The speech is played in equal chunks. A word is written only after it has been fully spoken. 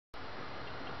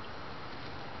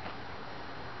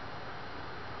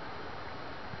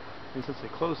And since they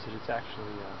closed it, it's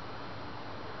actually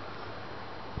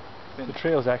the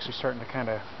trail's actually starting to kind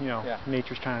of, you know,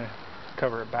 nature's trying to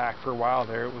cover it back. For a while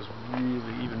there, it was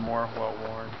really even more well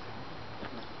worn.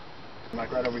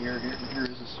 Like right over here, here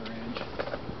is a syringe.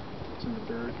 It's in the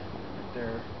dirt right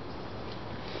there.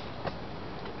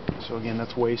 So again,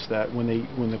 that's waste that when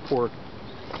the poor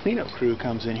cleanup crew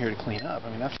comes in here to clean up, I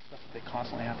mean that's stuff that they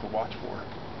constantly have to watch for.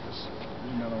 There's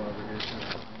another one over here.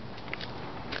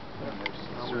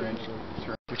 Syringe.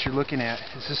 What you're looking at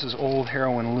is this is old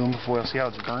heroin aluminum foil. See how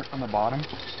it's burnt on the bottom?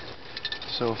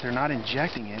 So if they're not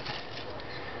injecting it,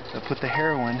 they'll put the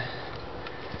heroin.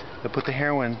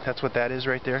 That's what that is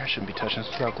right there. I shouldn't be touching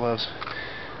this without gloves.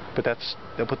 But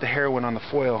they'll put the heroin on the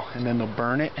foil and then they'll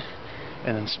burn it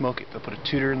and then smoke it. They'll put a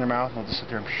tutor in their mouth and they'll just sit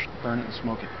there and burn it and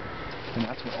smoke it. And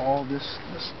that's what all this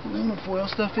aluminum foil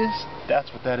stuff is.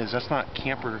 That's what that is. That's not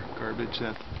camper garbage.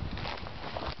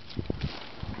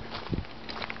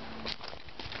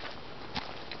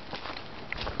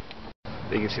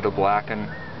 You can see the black and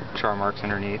char marks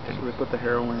underneath. So we put the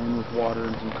heroin in with water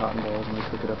and some cotton balls and we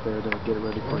cook it up there to get it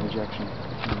ready for injection.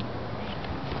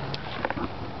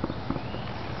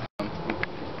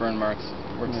 Burn marks.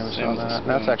 Yeah,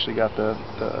 that's actually got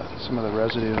some of the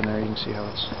residue in there. You can see how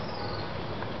it's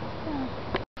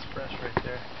fresh right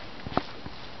there.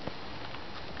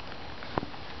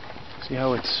 See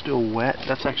how it's still wet?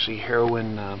 That's actually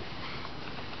heroin.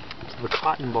 The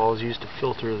cotton ball is used to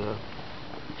filter the,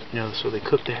 so they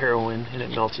cook the heroin and it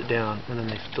melts it down, and then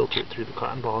they filter it through the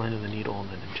cotton ball into the needle and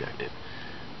then inject it.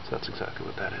 So that's exactly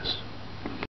what that is.